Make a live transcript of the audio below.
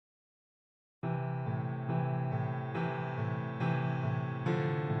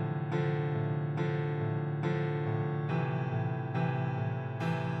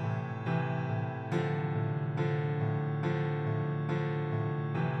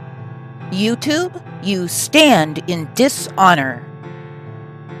YouTube, you stand in dishonor.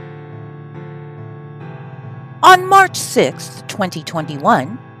 On March 6,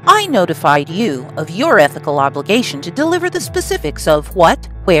 2021, I notified you of your ethical obligation to deliver the specifics of what,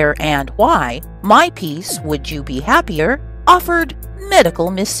 where, and why my piece, Would You Be Happier?, offered medical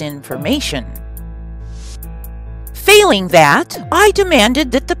misinformation. Failing that, I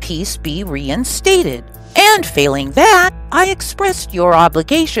demanded that the piece be reinstated. And failing that, I expressed your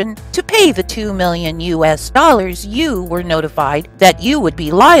obligation to pay the $2 million you were notified that you would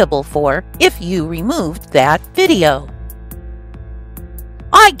be liable for if you removed that video.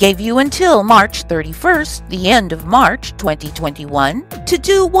 I gave you until March 31st, the end of March 2021, to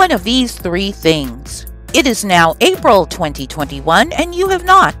do one of these three things. It is now April 2021, and you have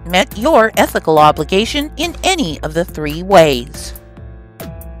not met your ethical obligation in any of the three ways.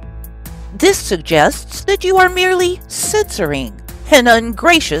 This suggests that you are merely censoring, an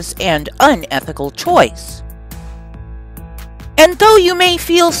ungracious and unethical choice. And though you may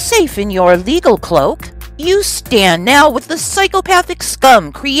feel safe in your legal cloak, you stand now with the psychopathic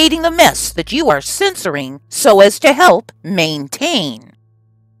scum creating the mess that you are censoring so as to help maintain.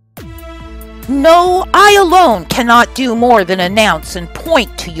 No, I alone cannot do more than announce and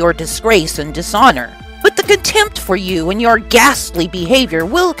point to your disgrace and dishonor. But the contempt for you and your ghastly behavior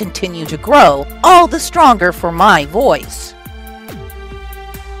will continue to grow, all the stronger for my voice.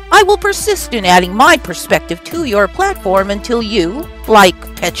 I will persist in adding my perspective to your platform until you,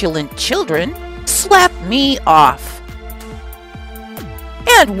 like petulant children, slap me off.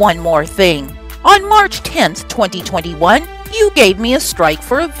 And one more thing. On March 10th, 2021, you gave me a strike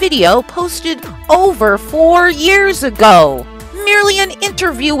for a video posted over 4 years ago. Merely an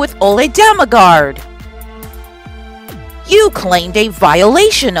interview with Ole Damagard. You claimed a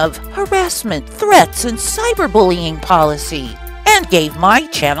violation of harassment, threats, and cyberbullying policy, and gave my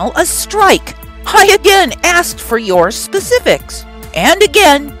channel a strike. I again asked for your specifics, and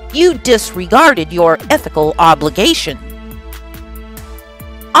again, you disregarded your ethical obligation.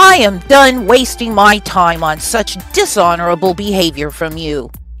 I am done wasting my time on such dishonorable behavior from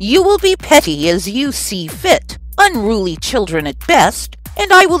you. You will be petty as you see fit, unruly children at best,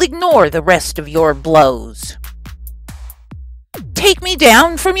 and I will ignore the rest of your blows. Take me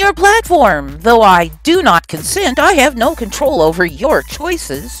down from your platform. Though I do not consent, I have no control over your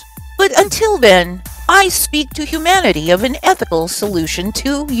choices. But until then, I speak to humanity of an ethical solution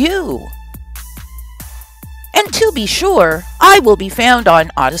to you. And to be sure, I will be found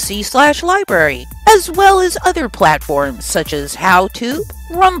on Odyssey/Library, as well as other platforms such as HowTube,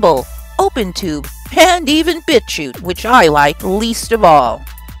 Rumble, OpenTube, and even BitChute, which I like least of all.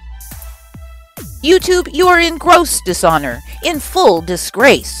 YouTube, you are in gross dishonor, in full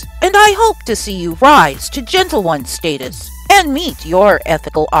disgrace, and I hope to see you rise to Gentle One status and meet your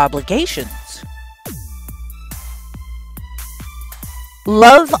ethical obligations.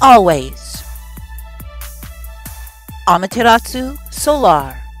 Love always. Amaterasu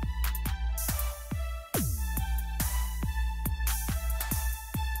Solar.